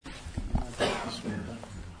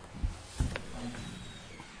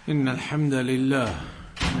إن الحمد لله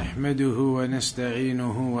نحمده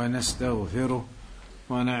ونستعينه ونستغفره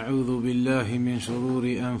ونعوذ بالله من شرور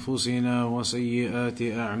أنفسنا وسيئات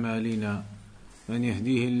أعمالنا من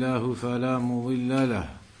يهديه الله فلا مضل له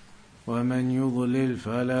ومن يضلل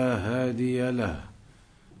فلا هادي له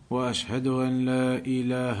وأشهد أن لا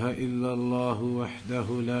إله إلا الله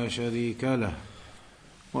وحده لا شريك له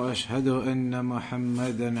وأشهد أن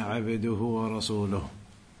محمدا عبده ورسوله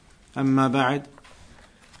أما بعد.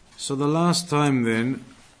 So the last time then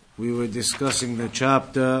we were discussing the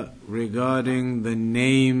chapter regarding the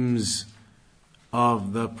names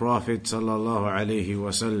of the Prophet sallallahu ዐlayhi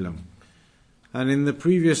wa-sallam. And in the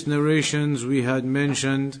previous narrations we had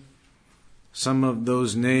mentioned some of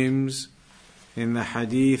those names in the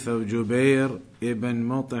hadith of Jubair ibn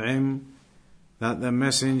Mut'im, that the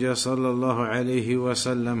Messenger sallallahu ዐlayhi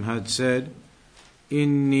wa-sallam had said,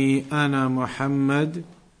 Inni ana Muhammad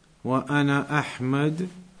wa ana Ahmad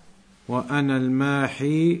wa ana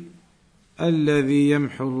al-Mahi alladhi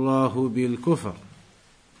yamhu Allahu bil-kufr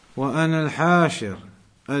wa ana al-Hashir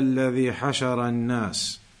alladhi hashara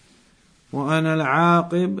an-nas wa ana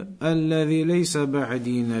al-Aqib alladhi laysa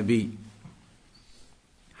ba'di nabi.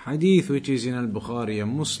 Hadith which is in al-Bukhari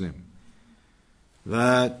and Muslim,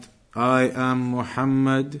 that I am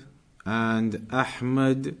Muhammad and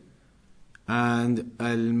Ahmad and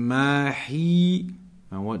Al-Mahi.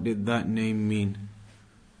 And what did that name mean?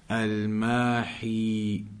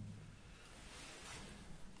 Al-Mahi.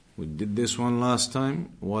 We did this one last time.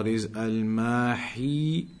 What is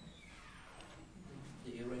Al-Mahi?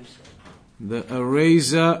 The eraser. The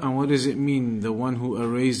eraser. And what does it mean? The one who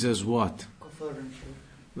erases what? Kufr and shirk.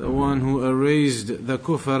 The one who erased the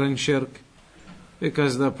kufr and shirk.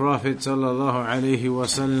 Because the Prophet sallallahu alaihi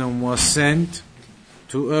wasallam was sent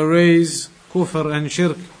to erase kufr and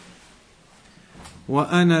shirk. Wa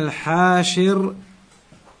ana al-hashir,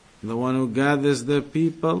 the one who gathers the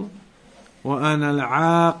people. Wa ana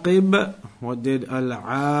al-aqib. What did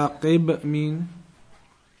al-aqib mean?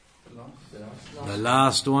 The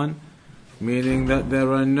last one, meaning that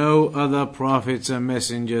there are no other prophets and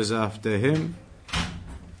messengers after him.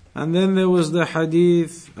 And then there was the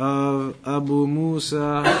hadith of Abu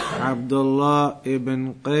Musa Abdullah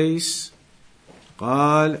ibn Qais,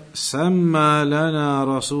 قال سمى لنا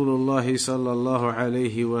رسول الله صلى الله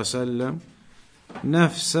عليه وسلم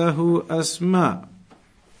نفسه أسماء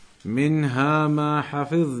منها ما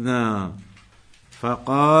حفظنا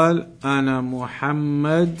فقال أنا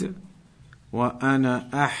محمد وأنا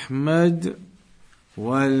أحمد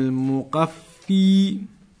والمقفي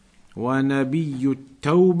ونبي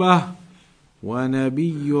التوبة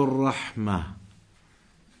ونبي الرحمة.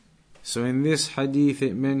 So in this hadith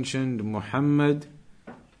it mentioned Muhammad,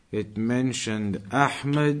 it mentioned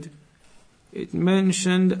Ahmad, it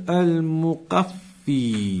mentioned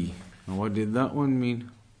Al-Muqaffi. What did that one mean?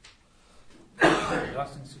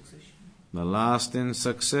 Last in succession. The last in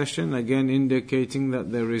succession, again indicating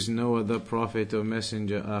that there is no other prophet or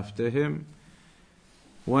messenger after him.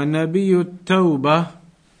 وَنَبِيُّ التَّوْبَةِ,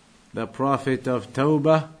 the prophet of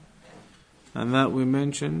Tawbah, and that we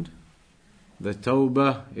mentioned. The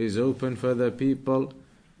Tawbah is open for the people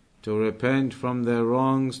to repent from their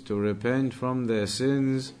wrongs, to repent from their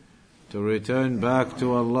sins, to return back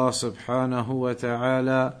to Allah subhanahu wa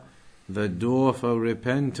ta'ala. The door for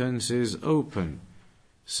repentance is open.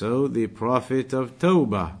 So the prophet of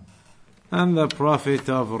Tawbah and the prophet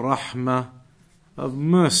of Rahmah, of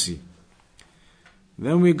mercy.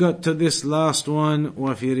 Then we got to this last one,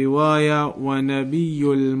 وَفِي رِوَايَةٍ وَنَبِيُّ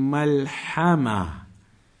الْمَلْحَمَةِ,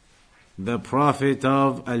 the prophet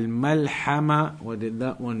of Al-Malhama. What did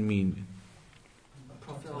that one mean?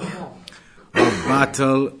 Of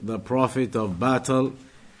battle, the prophet of battle.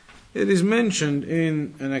 It is mentioned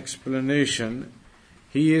in an explanation,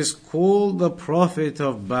 he is called the prophet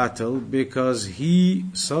of battle because he,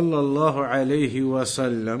 sallallahu alayhi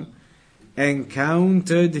wasallam,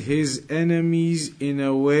 encountered his enemies in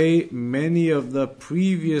a way many of the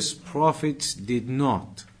previous prophets did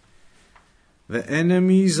not. The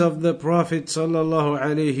enemies of the Prophet sallallahu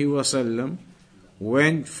alaihi wasallam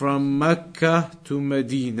went from Makkah to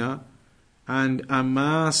Medina and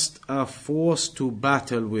amassed a force to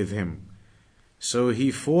battle with him. So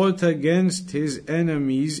he fought against his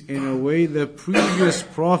enemies in a way the previous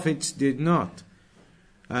prophets did not.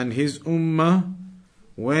 And his ummah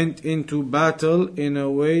went into battle in a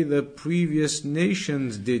way the previous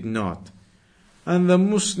nations did not. And the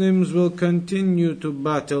Muslims will continue to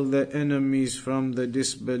battle their enemies from the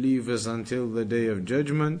disbelievers until the Day of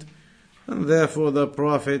Judgment. And therefore the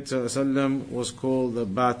Prophet ﷺ was called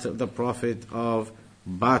the Prophet of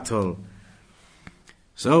battle.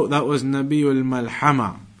 So that was Nabiul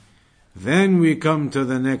Malhama. Then we come to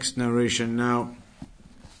the next narration now.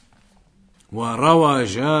 وروى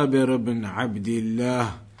جابر بن عبد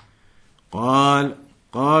الله قال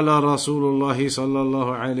قال رسول الله صلى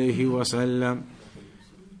الله عليه وسلم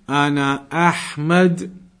أنا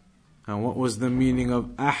أحمد. And what was the meaning of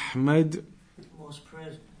Ahmad? Most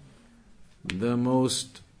praised. The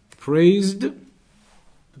most praised.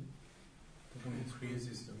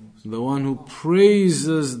 The one who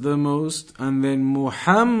praises the most. And then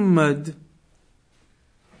Muhammad,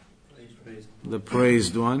 the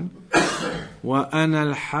praised one.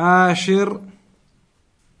 وأنا الحاشر,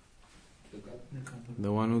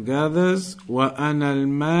 the one who gathers. وأنا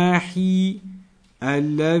الماحي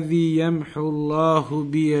الذي يمحو الله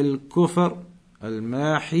بي الكفر.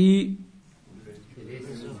 الماحي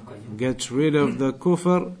gets rid of the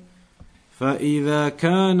kufr. فإذا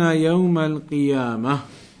كان يوم القيامة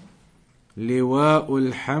لواء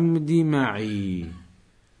الحمد معي.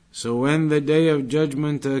 So when the day of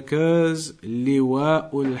judgment occurs,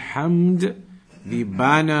 لواء الحمد, the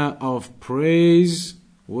banner of praise,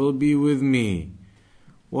 will be with me.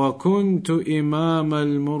 وكنت إمام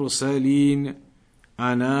المرسلين,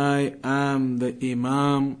 and I am the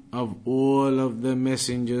Imam of all of the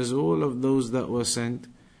messengers, all of those that were sent.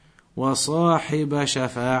 وَصَاحِبَ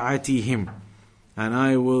شَفَاعَتِهِمْ, and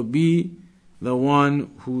I will be the one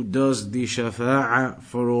who does the shafa'ah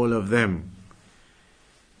for all of them.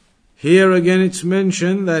 Here again it's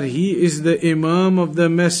mentioned that he is the Imam of the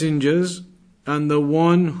messengers and the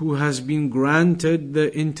one who has been granted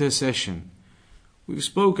the intercession. We've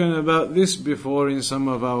spoken about this before in some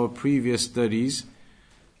of our previous studies,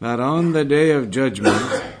 that on the day of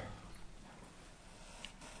judgment,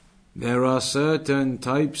 there are certain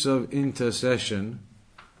types of intercession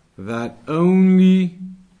that only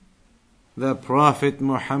the Prophet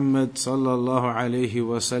Muhammad sallallahu alaihi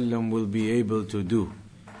wasallam will be able to do.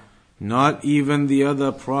 Not even the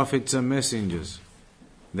other prophets and messengers.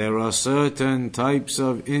 There are certain types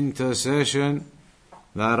of intercession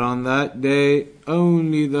that on that day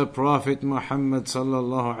only the Prophet Muhammad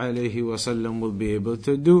sallallahu alaihi wasallam will be able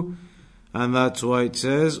to do, and that's why it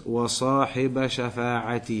says وَصَاحِبَ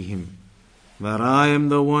شَفَاعَتِهِمْ, that I am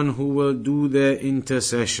the one who will do their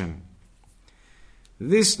intercession.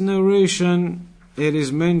 This narration, it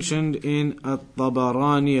is mentioned in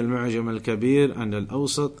At-Tabarani, Al-Mu'jam Al-Kabir and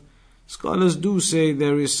Al-Awsat. Scholars do say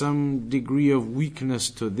there is some degree of weakness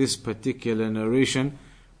to this particular narration,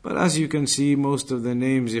 but as you can see, most of the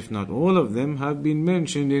names, if not all of them, have been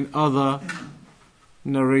mentioned in other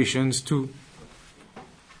narrations too.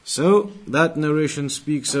 So, that narration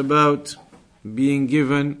speaks about being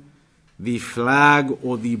given the flag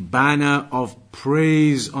or the banner of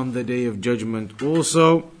praise on the Day of Judgment.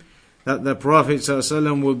 Also, that the Prophet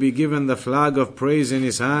ﷺ will be given the flag of praise in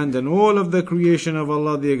his hand, and all of the creation of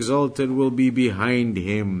Allah the Exalted will be behind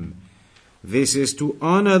him. This is to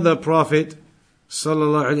honor the Prophet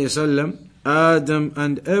ﷺ. Adam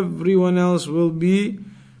and everyone else will be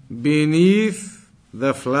beneath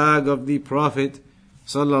the flag of the Prophet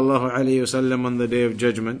ﷺ on the Day of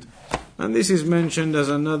Judgment. And this is mentioned as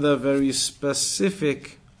another very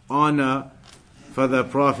specific honor for the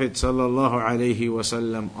Prophet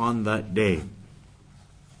ﷺ on that day.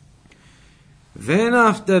 Then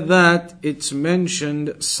after that, it's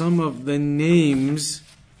mentioned some of the names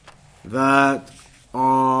that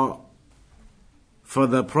are for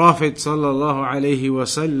the Prophet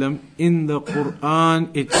ﷺ in the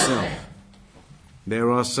Quran itself.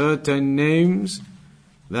 There are certain names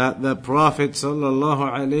that the Prophet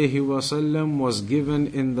ﷺ was given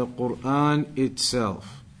in the Quran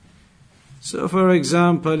itself. So for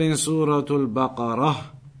example, in Surah Al-Baqarah,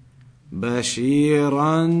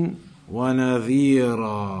 Bashiran wa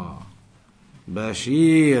Nadhira.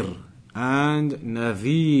 Bashir and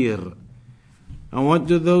Nadhir. And what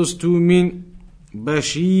do those two mean?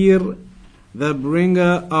 Bashir, the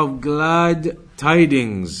bringer of glad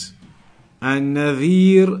tidings, and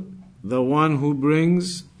Nadhir, the one who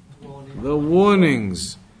brings the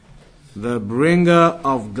warnings. The bringer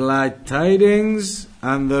of glad tidings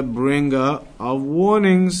and the bringer of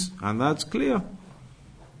warnings. And that's clear.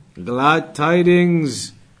 Glad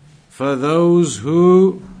tidings for those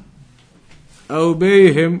who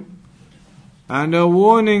obey him, and a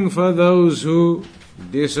warning for those who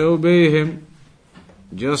disobey him.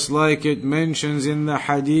 Just like it mentions in the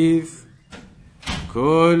hadith,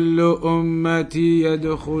 كل أمتي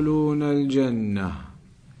يدخلون الجنة,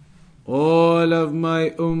 all of my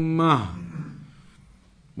ummah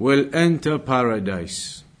will enter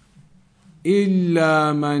paradise,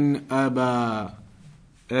 إلا من أبى,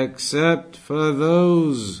 except for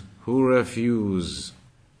those who refuse.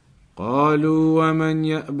 قالوا ومن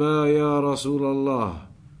يأبى يا رسول الله.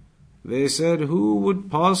 They said, who would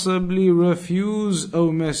possibly refuse,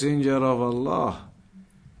 O Messenger of Allah?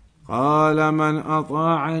 قال من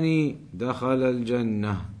أطاعني دخل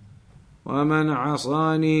الجنة ومن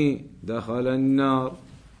عصاني دخل النار.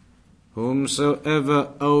 Whomsoever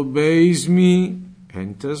obeys me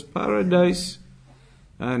enters paradise,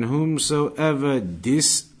 and whomsoever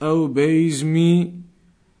disobeys me,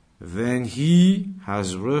 then he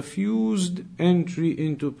has refused entry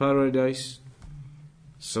into paradise.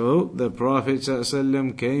 So the Prophet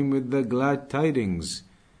ﷺ came with the glad tidings.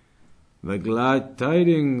 The glad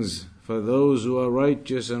tidings for those who are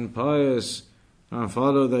righteous and pious and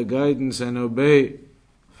follow the guidance and obey.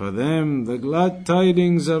 For them, the glad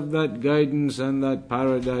tidings of that guidance and that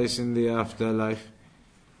paradise in the afterlife.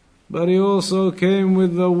 But he also came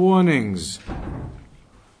with the warnings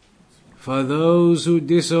for those who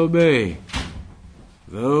disobey.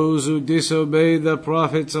 Those who disobey the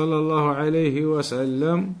Prophet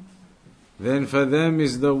ﷺ, then for them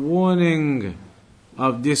is the warning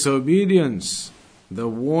of disobedience, the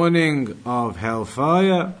warning of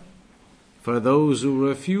hellfire for those who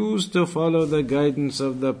refuse to follow the guidance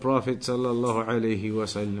of the Prophet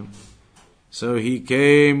ﷺ. So he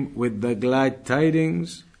came with the glad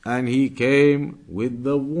tidings and he came with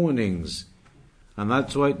the warnings. And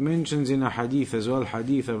that's why it mentions in a hadith as well,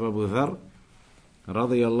 hadith of Abu Dharr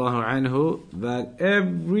radiyallahu anhu, that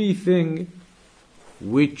everything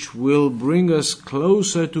which will bring us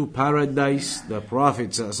closer to paradise, the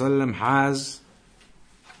Prophet ﷺ has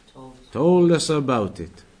told us about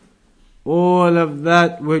it. All of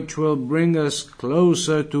that which will bring us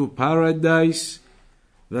closer to paradise,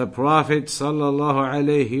 the Prophet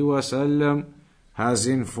ﷺ has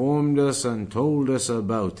informed us and told us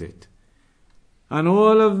about it. And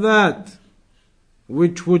all of that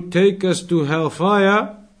which would take us to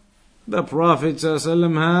hellfire, the Prophet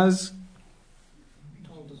ﷺ has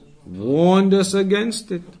warned us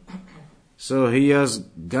against it. So he has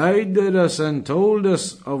guided us and told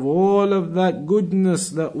us of all of that goodness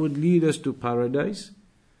that would lead us to paradise.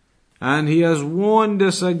 And he has warned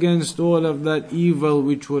us against all of that evil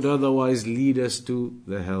which would otherwise lead us to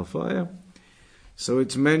the hellfire. So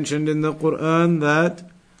it's mentioned in the Quran that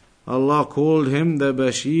Allah called him the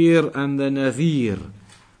Bashir and the Nadhir,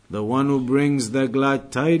 the one who brings the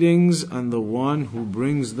glad tidings and the one who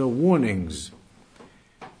brings the warnings.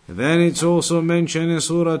 Then it's also mentioned in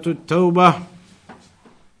Surah At-Tawbah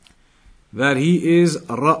that he is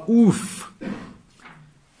Ra'uf.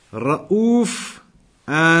 Ra'uf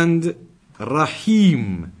and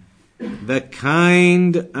Rahim, the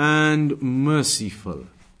kind and merciful.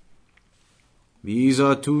 These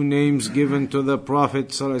are two names given to the Prophet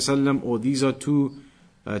ﷺ, or these are two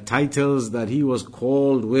titles that he was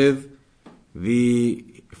called with. The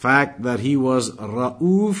fact that he was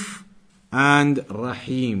Ra'uf and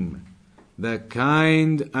Rahim, the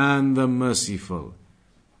kind and the merciful.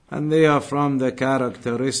 And they are from the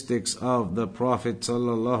characteristics of the Prophet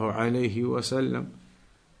ﷺ,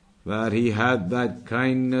 that he had that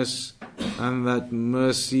kindness and that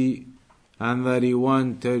mercy, and that he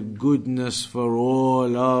wanted goodness for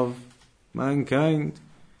all of mankind,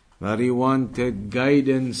 that he wanted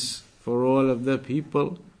guidance for all of the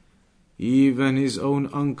people. Even his own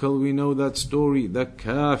uncle, we know that story, the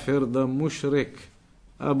kafir, the mushrik,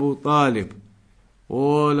 Abu Talib,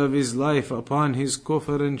 all of his life upon his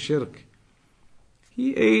kufr and shirk.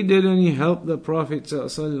 He aided and he helped the Prophet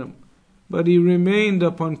ﷺ, but he remained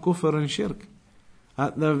upon kufr and shirk.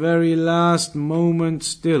 At the very last moment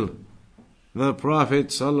still, the Prophet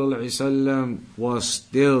ﷺ was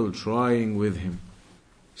still trying with him,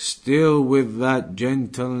 still with that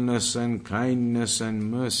gentleness and kindness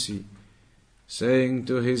and mercy, saying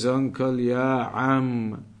to his uncle, Ya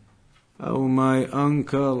Am, O my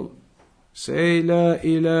uncle, say La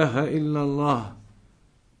ilaha illallah,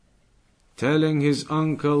 telling his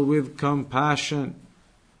uncle with compassion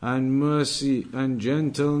and mercy and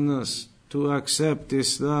gentleness to accept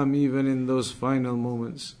Islam even in those final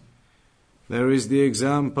moments. There is the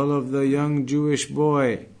example of the young Jewish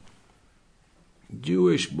boy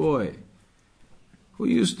who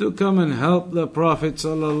used to come and help the Prophet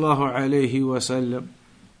ﷺ,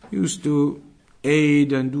 used to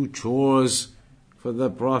aid and do chores for the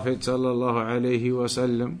Prophet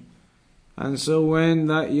ﷺ. And so when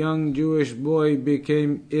that young Jewish boy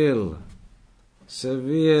became ill,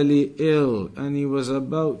 severely ill, and he was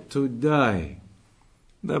about to die,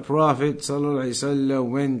 the Prophet ﷺ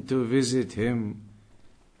went to visit him.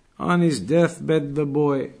 On his deathbed, the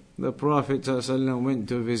Prophet ﷺ went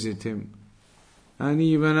to visit him. and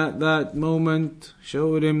even at that moment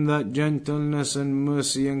showed him that gentleness and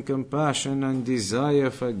mercy and compassion and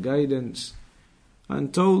desire for guidance,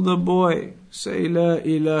 and told the boy, say La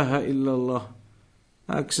ilaha illallah,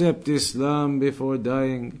 accept Islam before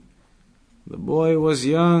dying. The boy was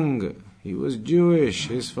young, he was Jewish,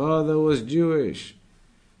 his father was Jewish.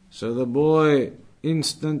 So the boy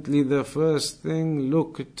instantly, the first thing,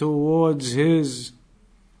 looked towards his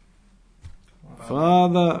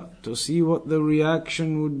father to see what the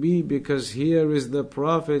reaction would be, because here is the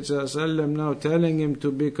Prophet ﷺ now telling him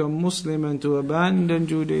to become Muslim and to abandon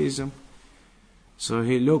Judaism. So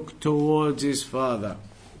he looked towards his father,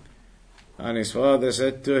 and his father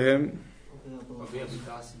said to him,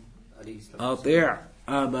 Ati'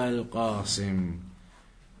 Abul Qasim.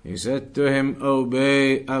 He said to him,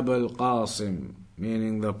 obey Abul Qasim,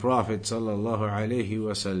 meaning the Prophet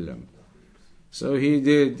ﷺ. So he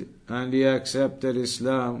did, and he accepted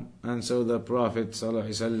Islam, and so the Prophet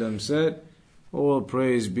ﷺ said, all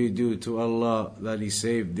praise be due to Allah that He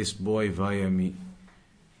saved this boy via me.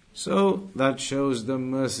 So that shows the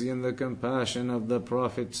mercy and the compassion of the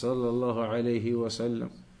Prophet ﷺ,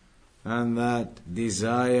 and that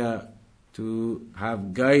desire to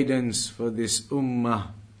have guidance for this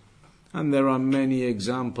ummah. And there are many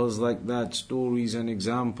examples like that, stories and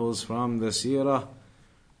examples from the Seerah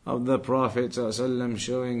of the Prophet ﷺ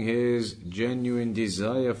showing his genuine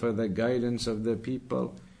desire for the guidance of the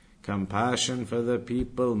people, compassion for the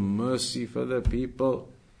people, mercy for the people.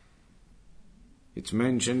 It's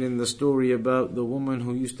mentioned in the story about the woman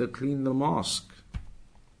who used to clean the mosque,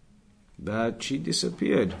 that she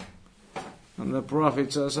disappeared. And the Prophet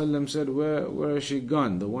ﷺ said, where has she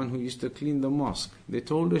gone? The one who used to clean the mosque. They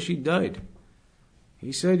told her she died.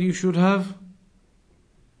 He said, you should have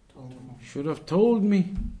told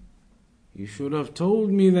me. You should have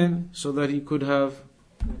told me then, so that he could have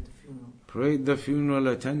prayed the funeral,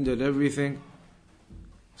 attended everything.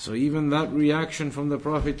 So even that reaction from the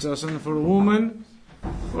Prophet ﷺ for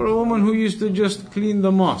a woman who used to just clean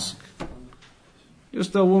the mosque.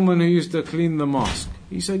 Just a woman who used to clean the mosque.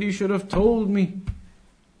 He said, you should have told me.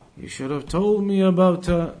 You should have told me about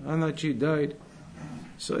her and that she died.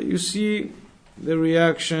 So you see the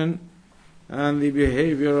reaction and the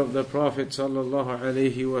behavior of the Prophet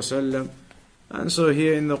ﷺ. And so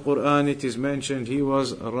here in the Quran it is mentioned he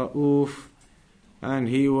was Ra'uf and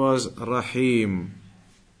he was Rahim.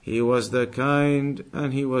 He was the kind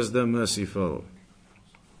and he was the merciful.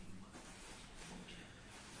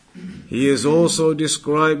 He is also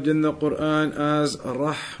described in the Quran as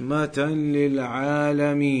Rahmatan lil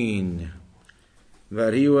Alameen,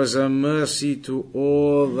 that he was a mercy to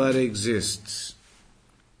all that exists.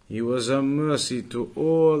 He was a mercy to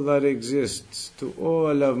all that exists, to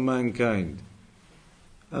all of mankind.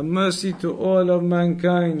 A mercy to all of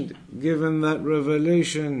mankind, given that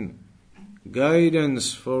revelation,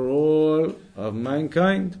 guidance for all of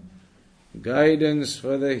mankind, guidance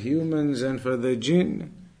for the humans and for the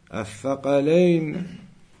jinn. الثقلين,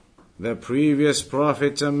 the previous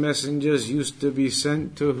prophets and messengers used to be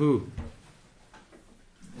sent to who?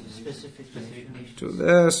 To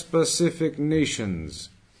their specific nations.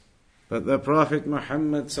 But the Prophet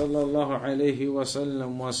Muhammad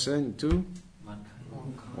ﷺ was sent to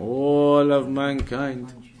all of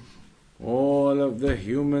mankind, all of the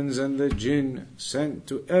humans and the jinn, sent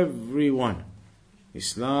to everyone.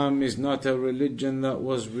 Islam is not a religion that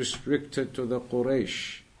was restricted to the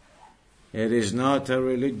Quraysh. It is not a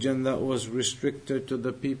religion that was restricted to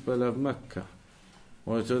the people of Makkah,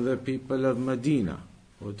 or to the people of Medina,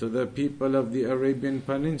 or to the people of the Arabian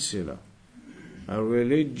Peninsula. A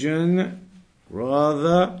religion,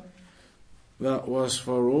 rather, that was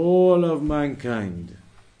for all of mankind.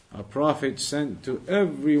 A prophet sent to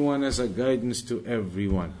everyone as a guidance to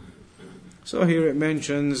everyone. So here it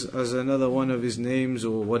mentions as another one of his names,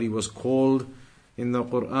 or what he was called in the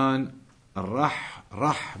Quran,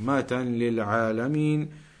 Rahmatan lil Alameen,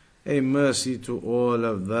 a mercy to all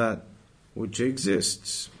of that which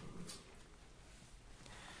exists.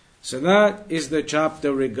 So that is the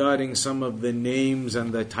chapter regarding some of the names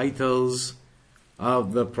and the titles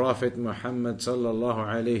of the Prophet Muhammad sallallahu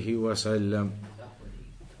alaihi wasallam.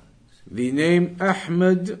 The name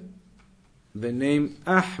Ahmad,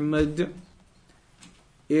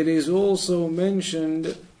 it is also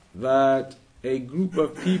mentioned that a group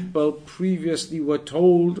of people previously were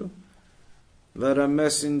told that a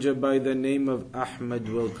messenger by the name of Ahmad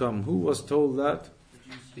will come. Who was told that?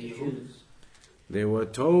 The Jews. They were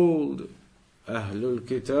told, Ahlul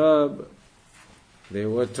Kitab, they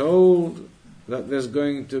were told that there's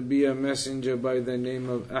going to be a messenger by the name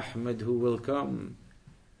of Ahmad who will come.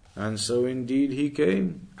 And so indeed he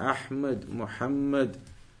came, Ahmad, Muhammad,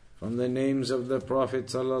 from the names of the Prophet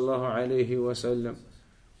ﷺ.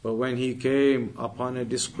 But when he came upon a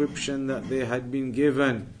description that they had been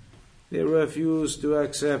given, they refused to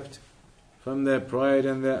accept, from their pride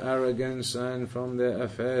and their arrogance and from their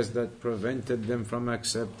affairs that prevented them from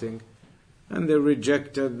accepting. And they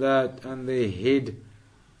rejected that and they hid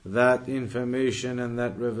that information and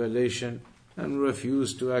that revelation and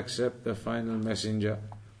refused to accept the final messenger.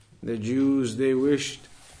 The Jews, they wished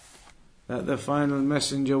that the final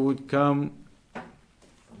messenger would come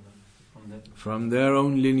from their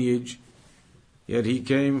own lineage, yet he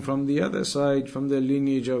came from the other side, from the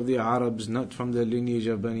lineage of the Arabs, not from the lineage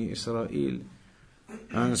of Bani Israel.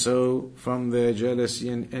 And so, from their jealousy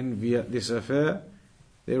and envy at this affair,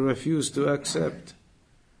 they refused to accept.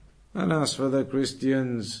 And as for the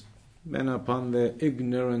Christians, then upon their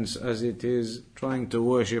ignorance as it is, trying to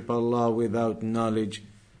worship Allah without knowledge,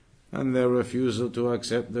 and their refusal to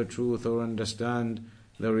accept the truth or understand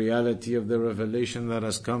the reality of the revelation that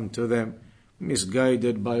has come to them,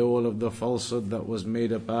 misguided by all of the falsehood that was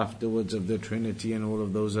made up afterwards of the Trinity and all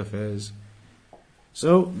of those affairs.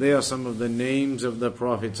 So, they are some of the names of the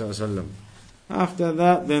Prophet ﷺ. After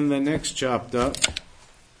that, then the next chapter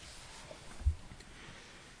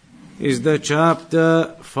is the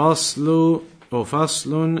chapter Faslun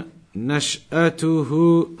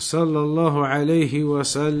Nash'atuhu sallallahu alayhi wa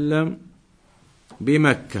sallam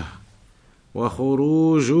بمكة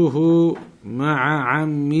وخروجه مع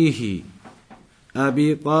عمه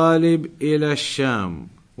أبي طالب إلى الشام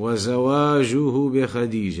وزواجه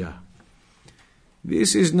بخديجة.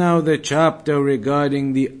 This is now the chapter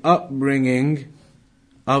regarding the upbringing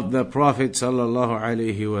of the Prophet sallallahu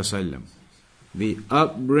alayhi wasallam. The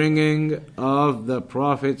upbringing of the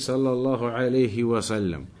Prophet sallallahu alayhi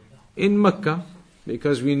wasallam in Makkah,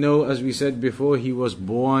 because we know, as we said before, he was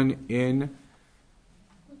born in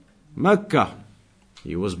Makkah.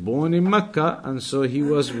 He was born in Makkah, and so he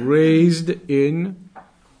was raised in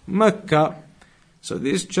Makkah. So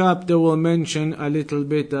this chapter will mention a little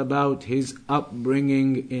bit about his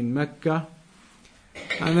upbringing in Makkah.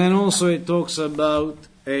 And then also it talks about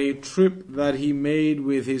a trip that he made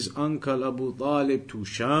with his uncle Abu Talib to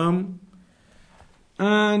Sham.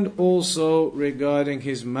 And also regarding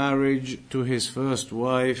his marriage to his first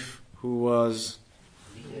wife, who was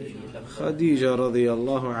Khadija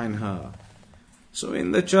radiyallahu anha. So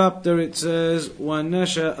in the chapter it says,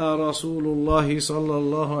 وَنَشَأَ رَسُولُ اللَّهِ صَلَّى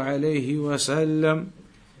اللَّهُ عَلَيْهِ وَسَلَّمَ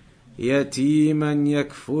يَتِيمًا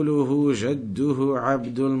يَكْفُلُهُ جَدُّهُ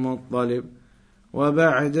عَبْدُ الْمُطَّلِبِ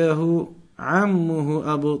وَبَعْدَهُ عَمُّهُ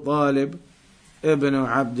أَبُو طَالِبٍ ابن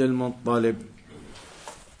عبد المطلب.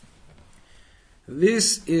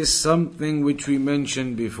 This is something which we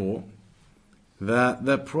mentioned before, that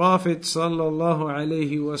the Prophet sallallahu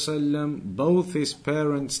alaihi wasallam, both his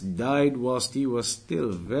parents died whilst he was still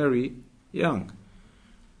very young.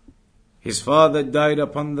 His father died,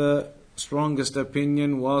 upon the strongest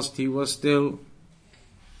opinion, whilst he was still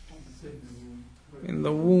in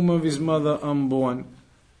the womb of his mother, unborn.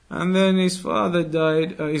 And then his mother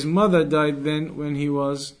died then when he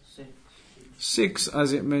was 6,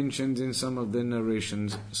 as it mentions in some of the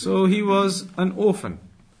narrations. So he was an orphan.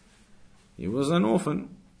 He was an orphan.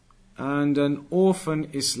 And an orphan,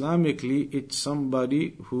 Islamically, it's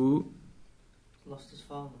somebody who lost his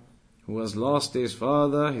father. Who has lost his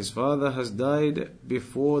father. His father has died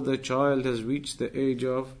before the child has reached the age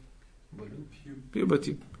of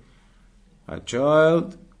puberty. A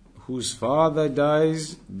child whose father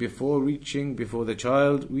dies before the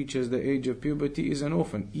child reaches the age of puberty is an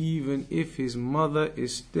orphan, even if his mother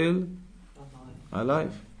is still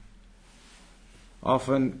alive.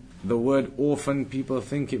 Often the word orphan, people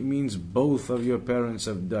think it means both of your parents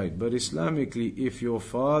have died. But Islamically, if your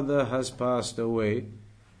father has passed away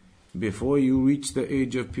before you reach the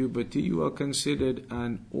age of puberty, you are considered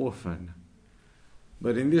an orphan.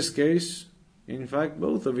 But in this case, in fact,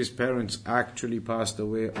 both of his parents actually passed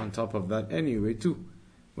away on top of that anyway too,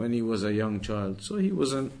 when he was a young child. So he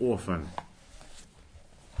was an orphan.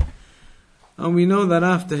 And we know that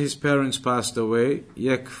after his parents passed away,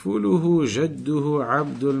 يَكْفُلُهُ جَدُّهُ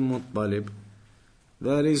عَبْدُ الْمُطَّلِبِ,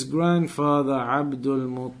 that his grandfather Abdul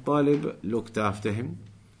Muttalib looked after him.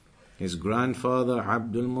 His grandfather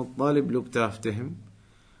Abdul Muttalib looked after him.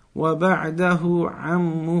 وَبَعْدَهُ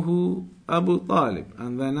عَمُّهُ Abu Talib,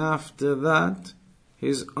 and then after that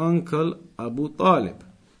his uncle Abu Talib.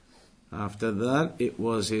 After that it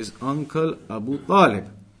was his uncle Abu Talib,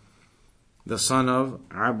 the son of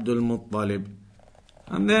Abdul Muttalib.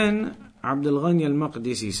 And then Abdul Ghani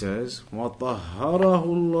al-Maqdisi says, وَطَهَّرَهُ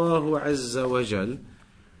اللَّهُ عَزَّ وَجَلَّ,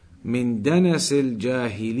 من دنس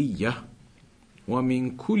الجاهلية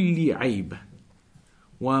ومن كل عيب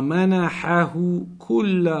ومنحه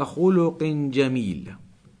كل خلق جميل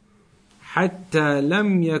حتى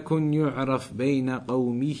لم يكن يعرف بين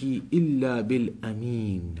قومه إلا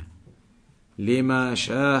بالأمين لما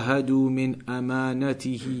شاهدوا من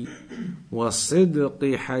أمانته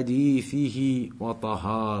وصدق حديثه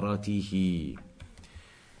وطهارته.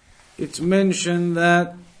 It's mentioned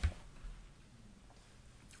that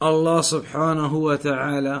Allah subhanahu wa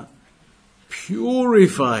ta'ala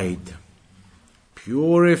purified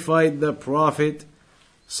the Prophet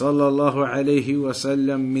sallallahu alayhi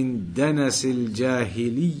wasallam min danasil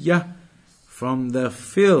jahiliyyah, from the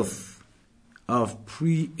filth of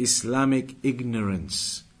pre-Islamic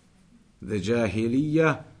ignorance. The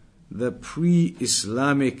jahiliyyah, the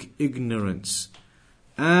pre-Islamic ignorance,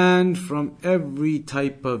 and from every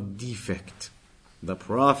type of defect. The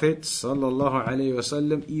Prophet sallallahu alayhi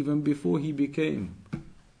wasallam, even before he became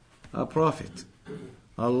a prophet,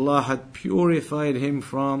 Allah had purified him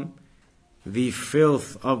from the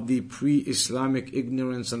filth of the pre-Islamic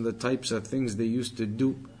ignorance and the types of things they used to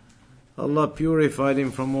do. Allah purified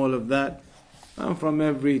him from all of that and from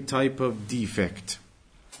every type of defect.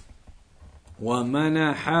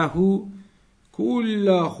 وَمَنَحَهُ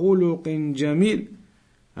كُلَّ خُلُقٍ جَمِيلٍ,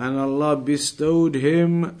 and Allah bestowed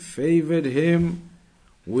him, favored him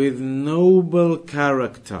with noble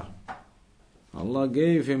character. Allah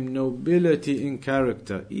gave him nobility in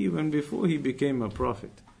character even before he became a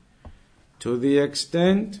prophet, to the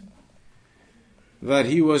extent that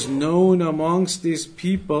he was known amongst his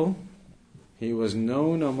people. He was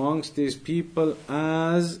known amongst his people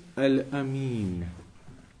as Al-Amin,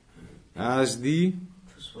 as the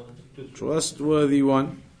trustworthy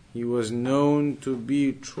one. He was known to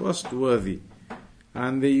be trustworthy,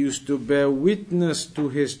 and they used to bear witness to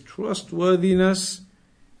his trustworthiness,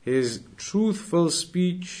 his truthful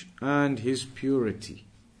speech, and his purity.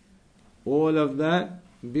 All of that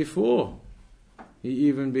before he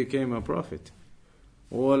even became a prophet.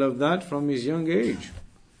 All of that from his young age,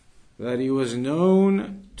 that he was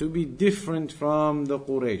known to be different from the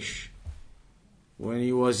Quraysh. When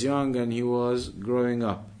he was young and he was growing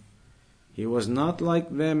up, he was not like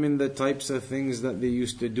them in the types of things that they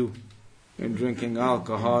used to do, in drinking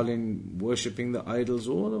alcohol, in worshipping the idols,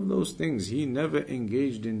 all of those things. He never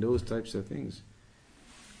engaged in those types of things.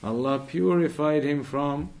 Allah purified him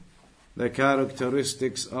from the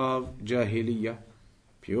characteristics of Jahiliyyah,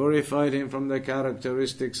 purified him from the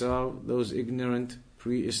characteristics of those ignorant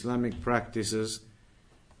pre-Islamic practices,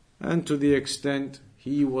 and to the extent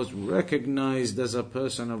he was recognized as a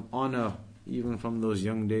person of honor even from those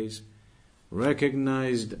young days,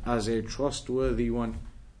 recognized as a trustworthy one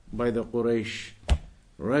by the Quraysh,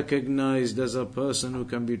 recognized as a person who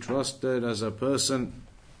can be trusted, as a person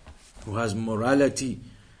who has morality,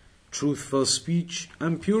 truthful speech,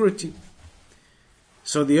 and purity.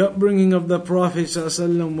 So the upbringing of the Prophet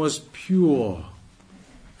ﷺ was pure,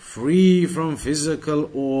 free from physical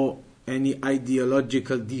or any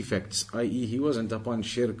ideological defects, i.e. he wasn't upon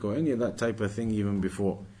shirk or any of that type of thing even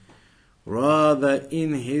before. Rather,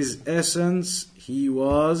 in his essence, he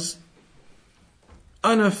was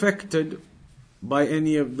unaffected by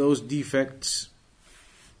any of those defects.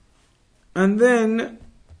 And then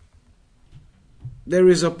there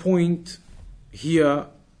is a point here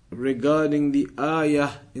regarding the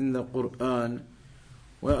ayah in the Quran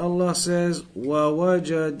where Allah says,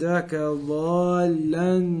 وَوَجَدَكَ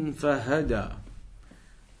ضَالًّا فَهَدَى,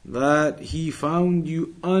 that he found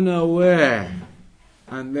you unaware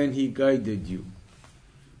and then he guided you.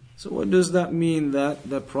 So what does that mean, that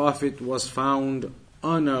the Prophet was found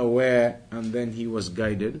unaware and then he was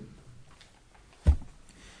guided?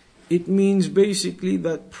 It means basically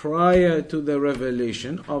that prior to the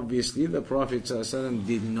revelation, obviously the Prophet ﷺ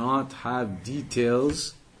did not have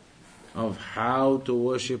details of how to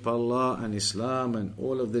worship Allah and Islam, and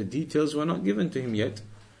all of the details were not given to him yet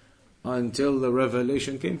until the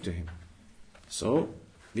revelation came to him. So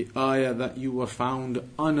the ayah that you were found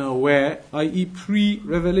unaware, i.e.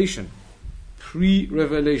 pre-revelation,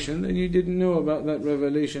 then you didn't know about that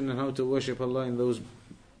revelation and how to worship Allah in those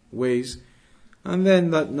ways, and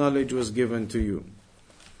then that knowledge was given to you.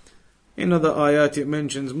 In other ayat it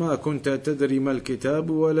mentions, مَا كُنْتَ تَدْرِي مَا الْكِتَابُ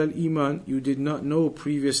وَلَا الْإِيمَانِ, you did not know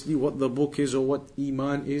previously what the book is or what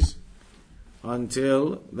Iman is,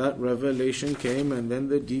 until that revelation came and then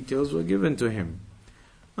the details were given to him.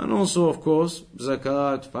 And also, of course,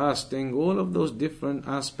 zakat, fasting, all of those different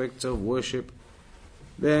aspects of worship,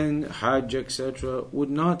 then Hajj, etc.,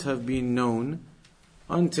 would not have been known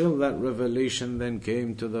until that revelation then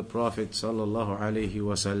came to the Prophet sallallahu alaihi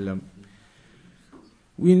wasallam.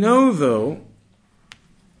 We know though,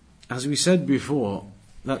 as we said before,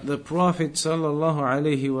 that the Prophet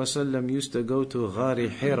ﷺ used to go to Ghari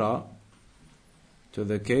Hira, to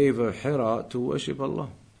the cave of Hira, to worship Allah.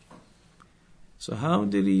 So how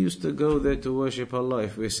did he used to go there to worship Allah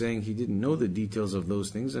if we're saying he didn't know the details of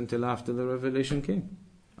those things until after the revelation came?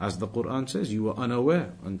 As the Quran says, you were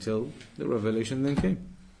unaware until the revelation then came.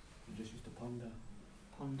 He just used to ponder.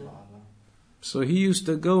 So he used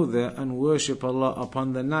to go there and worship Allah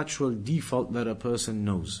upon the natural default that a person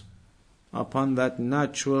knows. Upon that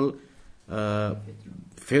natural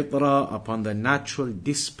fitrah, upon the natural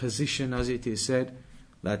disposition, as it is said,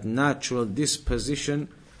 that natural disposition,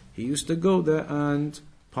 he used to go there and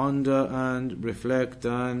ponder and reflect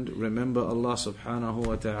and remember Allah subhanahu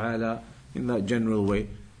wa ta'ala in that general way.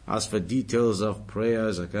 As for details of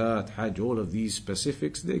prayer, zakat, hajj, all of these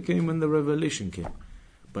specifics, they came when the revelation came.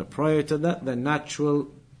 But prior to that, the natural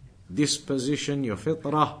disposition, your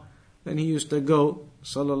fitrah, then he used to go,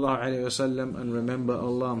 sallallahu alayhi wasallam, and remember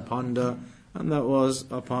Allah and ponder, and that was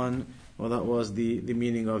the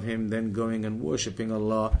meaning of him then going and worshipping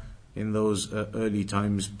Allah in those early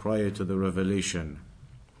times prior to the revelation.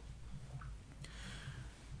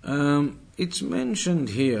 It's mentioned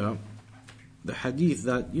here, the hadith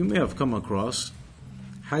that you may have come across,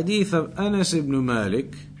 hadith of Anas ibn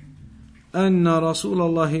Malik, أن رسول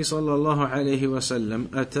الله صلى الله عليه وسلم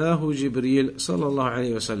أتاه جبريل صلى الله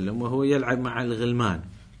عليه وسلم وهو يلعب مع الغلمان.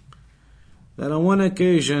 That on one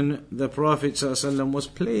occasion the Prophet صلى الله عليه وسلم was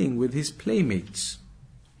playing with his playmates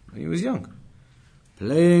when he was young,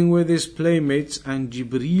 playing with his playmates, and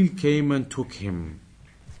Jibreel came and took him.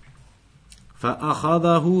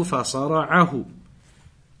 فأخذه فصرعه,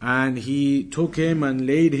 and he took him and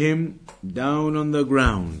laid him down on the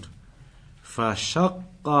ground. فشق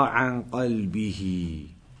عن قلبه,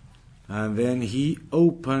 and then he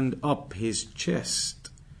opened up his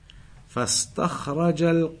chest. فاستخرج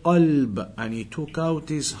القلب, and he took out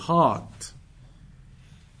his heart.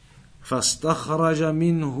 فاستخرج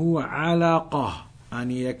منه علقة,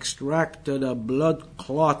 and he extracted a blood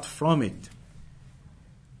clot from it.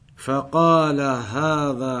 فقال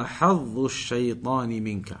هذا حظ الشيطان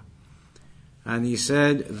منك, and he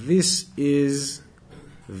said, this is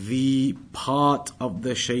the part of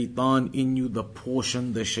the shaitan in you, the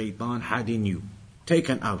portion the shaitan had in you,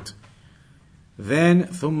 taken out. Then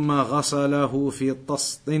ثم غسله في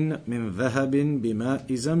طست من ذهب بماء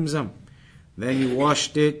زمزم, then he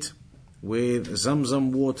washed it with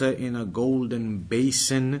Zamzam water in a golden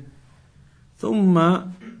basin. ثم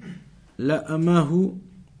لأمه,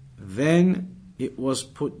 then it was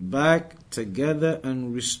put back together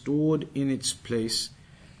and restored in its place.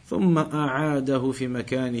 ثم أعاده في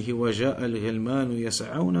مكانه وجاء الغلمان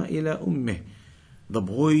يسعون إلى أمه. The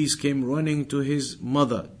boys came running to his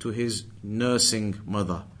mother, to his nursing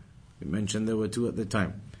mother. We mentioned there were two at the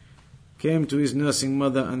time. Came to his nursing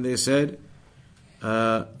mother and they said,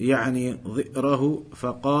 يعني ضئره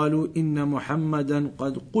فقالوا إن محمدا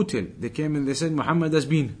قد قتل. They came and they said, Muhammad has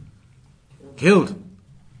been killed.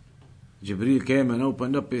 Jibreel came and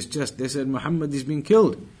opened up his chest. They said, Muhammad is being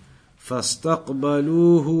killed.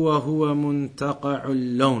 فَاسْتَقْبَلُوهُ وَهُوَ مُنْتَقَعُ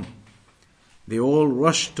اللَّوْنِ. They all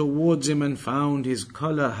rushed towards him and found his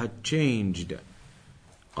color had changed.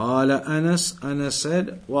 قال Anas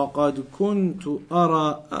said, وَقَدْ كُنْتُ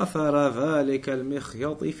أَرَى أَثَرَ ذَلِكَ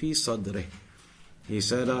الْمِخْيَطِ فِي صَدْرِهِ. He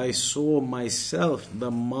said, I saw myself the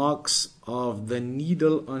marks of the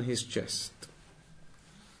needle on his chest,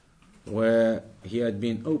 where he had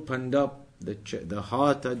been opened up, the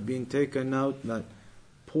heart had been taken out, that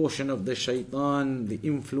portion of the shaitan, the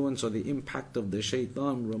influence or the impact of the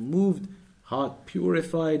shaitan removed, heart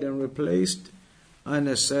purified and replaced.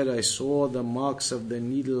 Anas said, I saw the marks of the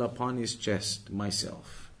needle upon his chest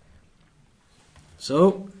myself.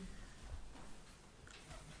 So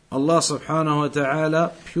Allah subhanahu wa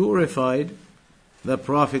ta'ala purified the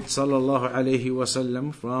Prophet sallallahu alayhi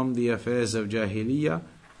wasallam from the affairs of Jahiliyyah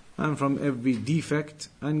and from every defect,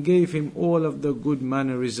 and gave him all of the good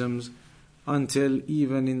mannerisms, until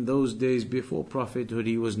even in those days before prophethood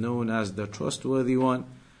he was known as the trustworthy one,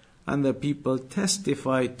 and the people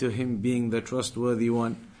testified to him being the trustworthy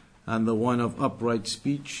one, and the one of upright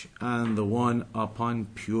speech, and the one upon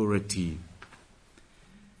purity.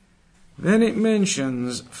 Then it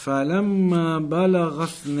mentions فَلَمَّا بَلَغَ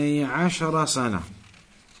 12 سَنَةً,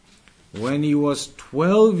 when he was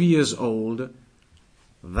 12 years old,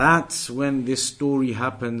 that's when this story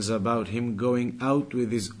happens about him going out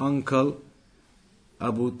with his uncle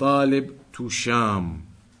Abu Talib to Sham.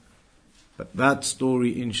 But that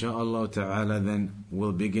story, insha'Allah ta'ala, then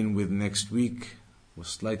we'll begin with next week. Was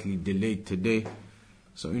slightly delayed today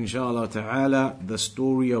So inshallah ta'ala, the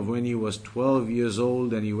story of when he was 12 years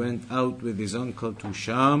old and he went out with his uncle to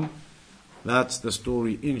Sham, that's the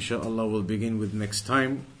story inshallah we'll begin with next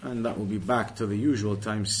time, and that will be back to the usual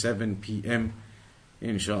time, 7 p.m.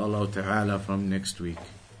 inshallah ta'ala from next week.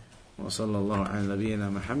 وصلى الله على نبينا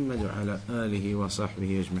محمد وعلى آله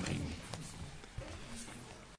وصحبه أجمعين.